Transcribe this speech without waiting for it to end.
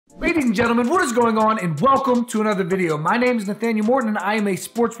Ladies and gentlemen, what is going on, and welcome to another video. My name is Nathanael Morton, and I am a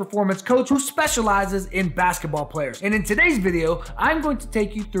sports performance coach who specializes in basketball players. And in today's video, I'm going to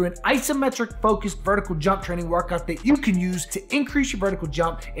take you through an isometric focused vertical jump training workout that you can use to increase your vertical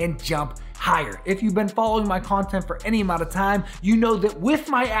jump and jump higher. If you've been following my content for any amount of time, you know that with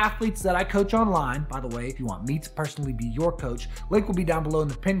my athletes that I coach online, by the way, if you want me to personally be your coach, link will be down below in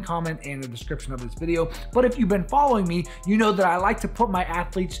the pinned comment and the description of this video. But if you've been following me, you know that I like to put my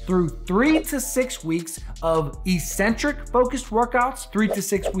athletes through 3 to 6 weeks of eccentric focused workouts, 3 to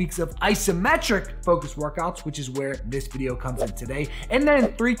 6 weeks of isometric focused workouts, which is where this video comes in today, and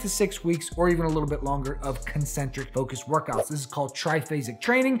then 3 to 6 weeks or even a little bit longer of concentric focused workouts. This is called Triphasic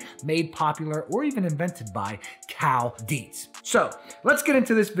Training, made popular or even invented by Cal Dietz. So let's get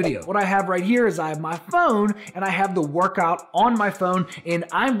into this video. What I have right here is I have my phone and I have the workout on my phone, and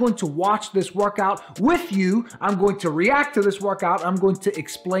I'm going to watch this workout with you. I'm going to react to this workout. I'm going to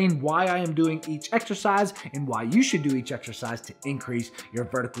explain why I am doing each exercise and why you should do each exercise to increase your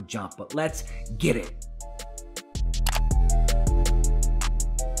vertical jump. But let's get it.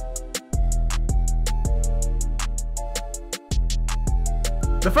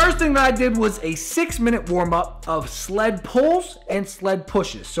 The first thing that I did was a 6-minute warm-up of sled pulls and sled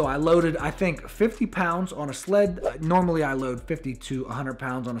pushes. So I loaded, I think, 50 pounds on a sled. Normally I load 50 to 100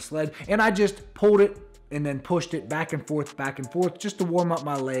 pounds on a sled, and I just pulled it and then pushed it back and forth, just to warm up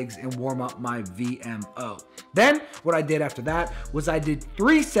my legs and warm up my VMO. Then what I did after that was I did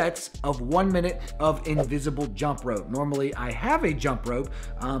 3 sets of 1 minute of invisible jump rope. Normally I have a jump rope,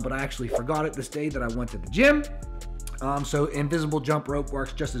 but I actually forgot it this day that I went to the gym. So invisible jump rope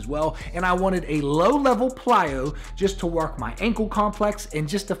works just as well. And I wanted a low-level plyo just to work my ankle complex and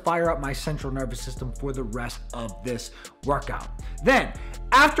just to fire up my central nervous system for the rest of this workout. Then,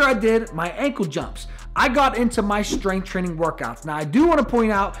 after I did my ankle jumps, I got into my strength training workouts. Now, I do want to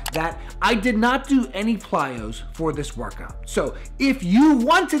point out that I did not do any plyos for this workout. So if you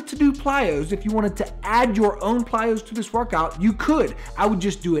wanted to do plyos, if you wanted to add your own plyos to this workout, you could. I would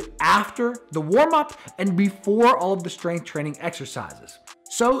just do it after the warm-up and before all of the strength training exercises.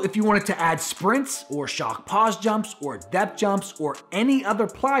 So if you wanted to add sprints or shock pause jumps or depth jumps or any other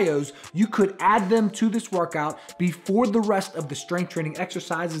plyos, you could add them to this workout before the rest of the strength training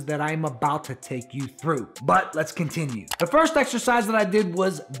exercises that I'm about to take you through. But let's continue. The first exercise that I did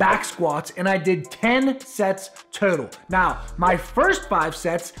was back squats, and I did 10 sets total. Now, my first 5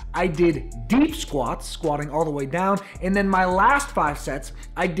 sets, I did deep squats, squatting all the way down, and then my last 5 sets,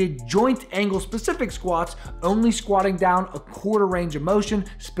 I did joint angle specific squats, only squatting down a quarter range of motion,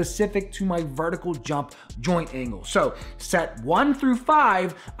 specific to my vertical jump joint angle. So set 1 through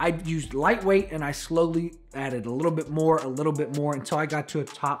 5, I used lightweight and I slowly added a little bit more until I got to a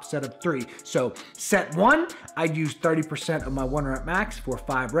top set of 3. So set 1, I'd use 30% of my 1 rep max for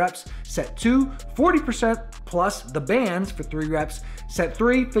 5 reps. Set 2, 40% plus the bands for 3 reps. Set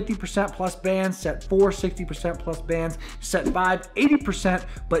 3, 50% plus bands. Set 4, 60% plus bands. Set 5, 80%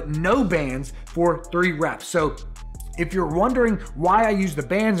 but no bands for 3 reps. So if you're wondering why I use the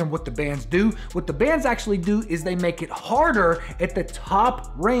bands and what the bands do, what the bands actually do is they make it harder at the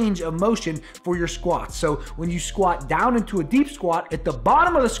top range of motion for your squats. So when you squat down into a deep squat, at the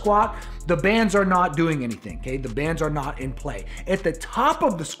bottom of the squat, the bands are not doing anything, okay? The bands are not in play. At the top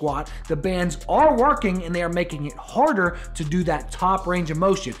of the squat, the bands are working and they are making it harder to do that top range of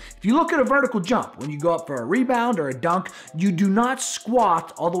motion. If you look at a vertical jump, when you go up for a rebound or a dunk, you do not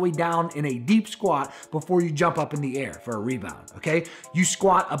squat all the way down in a deep squat before you jump up in the air for a rebound, okay? You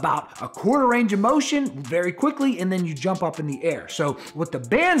squat about a quarter range of motion very quickly and then you jump up in the air. So what the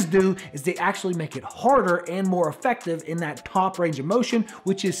bands do is they actually make it harder and more effective in that top range of motion,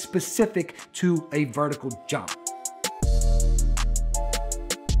 which is specific to a vertical jump.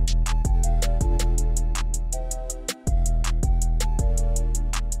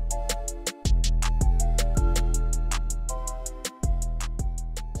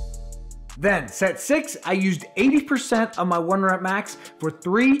 Then set 6, I used 80% of my 1 rep max for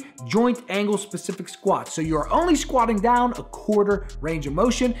 3 joint angle specific squats. So you're only squatting down a quarter range of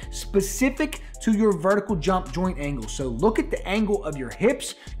motion specific to your vertical jump joint angle. So look at the angle of your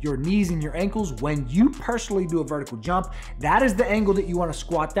hips, your knees, and your ankles when you personally do a vertical jump. That is the angle that you want to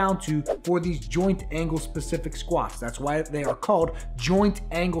squat down to for these joint angle specific squats. That's why they are called joint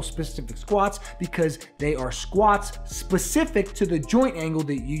angle specific squats, because they are squats specific to the joint angle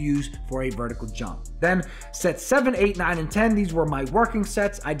that you use for a vertical jump. Then set 7, 8, 9, and 10. These were my working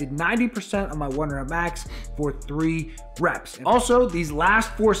sets. I did 90% of my 1 rep max for 3 reps. And also these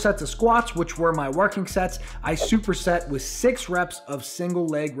last 4 sets of squats, which were for my working sets, I superset with 6 reps of single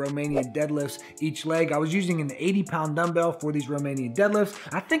leg Romanian deadlifts each leg. I was using an 80-pound dumbbell for these Romanian deadlifts.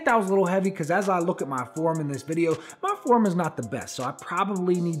 I think that was a little heavy because as I look at my form in this video, my form is not the best. So I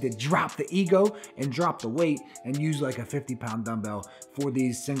probably need to drop the ego and drop the weight and use like a 50-pound dumbbell for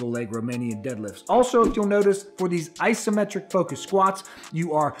these single leg Romanian deadlifts. Also, if you'll notice, for these isometric focused squats,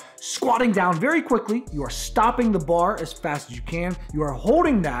 you are squatting down very quickly. You are stopping the bar as fast as you can. You are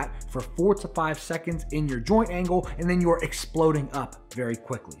holding that for 4 to 5 seconds in your joint angle, and then you're exploding up very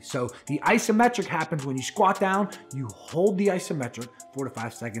quickly. So the isometric happens when you squat down, you hold the isometric 4 to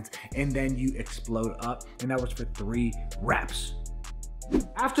 5 seconds, and then you explode up. And that was for 3 reps.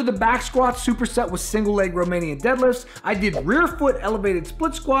 After the back squat superset with single leg Romanian deadlifts, I did rear foot elevated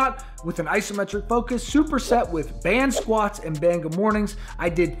split squat with an isometric focus, superset with band squats and band good mornings. I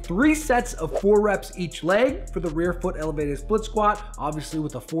did 3 sets of 4 reps each leg for the rear foot elevated split squat, obviously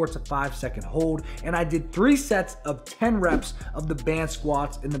with a 4 to 5 second hold. And I did 3 sets of 10 reps of the band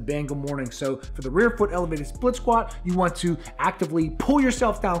squats and the band good mornings. So for the rear foot elevated split squat, you want to actively pull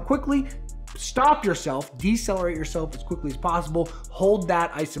yourself down quickly, stop yourself, decelerate yourself as quickly as possible, hold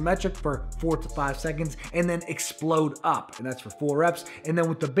that isometric for 4 to 5 seconds, and then explode up. And that's for 4 reps. And then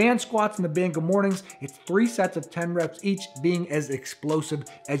with the band squats and the band good mornings, it's 3 sets of 10 reps each, being as explosive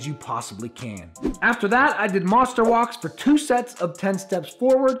as you possibly can. After that, I did monster walks for 2 sets of 10 steps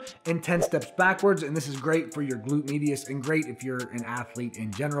forward and 10 steps backwards. And this is great for your glute medius and great if you're an athlete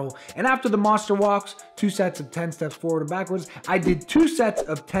in general. And after the monster walks, 2 sets of 10 steps forward and backwards, I did 2 sets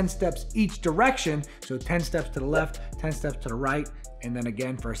of 10 steps each direction. So 10 steps to the left, 10 steps to the right, and then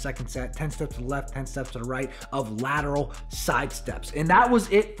again for a second set, 10 steps to the left, 10 steps to the right of lateral side steps. And that was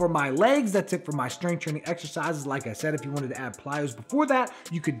it for my legs. That's it for my strength training exercises. Like I said, if you wanted to add plyos before that,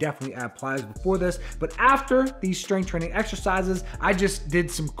 you could definitely add plyos before this. But after these strength training exercises, I just did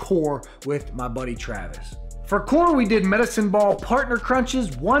some core with my buddy Travis. For core, we did medicine ball partner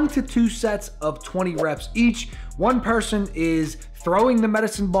crunches, 1 to 2 sets of 20 reps each. One person is throwing the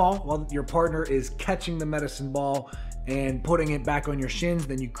medicine ball while your partner is catching the medicine ball and putting it back on your shins.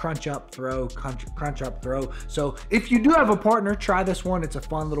 Then you crunch up, throw, crunch up, throw. So if you do have a partner, try this one. It's a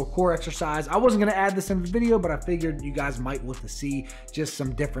fun little core exercise. I wasn't gonna add this in the video, but I figured you guys might want to see just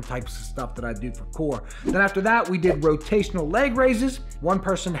some different types of stuff that I do for core. Then after that, we did rotational leg raises. One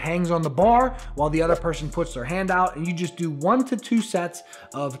person hangs on the bar while the other person puts their hand out, and you just do 1 to 2 sets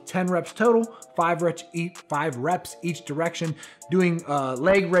of 10 reps total, 5 reps each direction, doing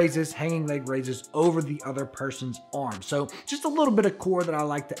leg raises, hanging leg raises over the other person's arm. So just a little bit of core that I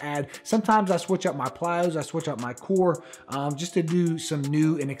like to add. Sometimes I switch up my plyos, I switch up my core, just to do some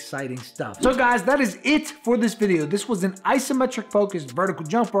new and exciting stuff. So guys, that is it for this video. This was an isometric focused vertical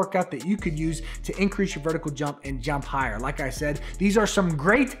jump workout that you could use to increase your vertical jump and jump higher. Like I said, these are some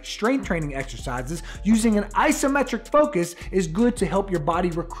great strength training exercises. Using an isometric focus is good to help your body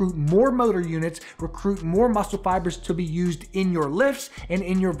recruit more motor units, recruit more muscle fibers to be used in your lifts and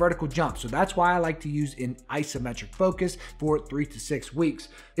in your vertical jump. So that's why I like to use an isometric focus for 3 to 6 weeks.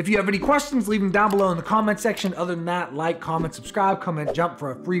 If you have any questions, leave them down below in the comment section. Other than that, like, comment, subscribe, comment, jump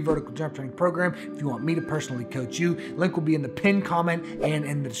for a free vertical jump training program. If you want me to personally coach you, link will be in the pinned comment and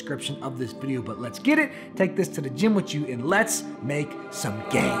in the description of this video. But let's get it. Take this to the gym with you and let's make some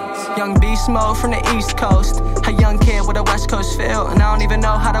gains. Young beast mode from the East Coast. A young kid with a West Coast feel, and I don't even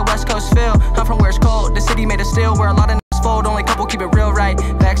know how the West Coast feel. I'm from where it's cold, the city made of steel, where a lot of fold, only couple keep it real right.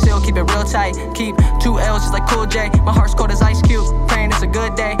 Back still, keep it real tight. Keep 2 L's just like Cool J. My heart's cold as Ice Cube. Praying it's a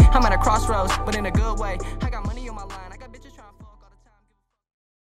good day. I'm at a crossroads, but in a good way.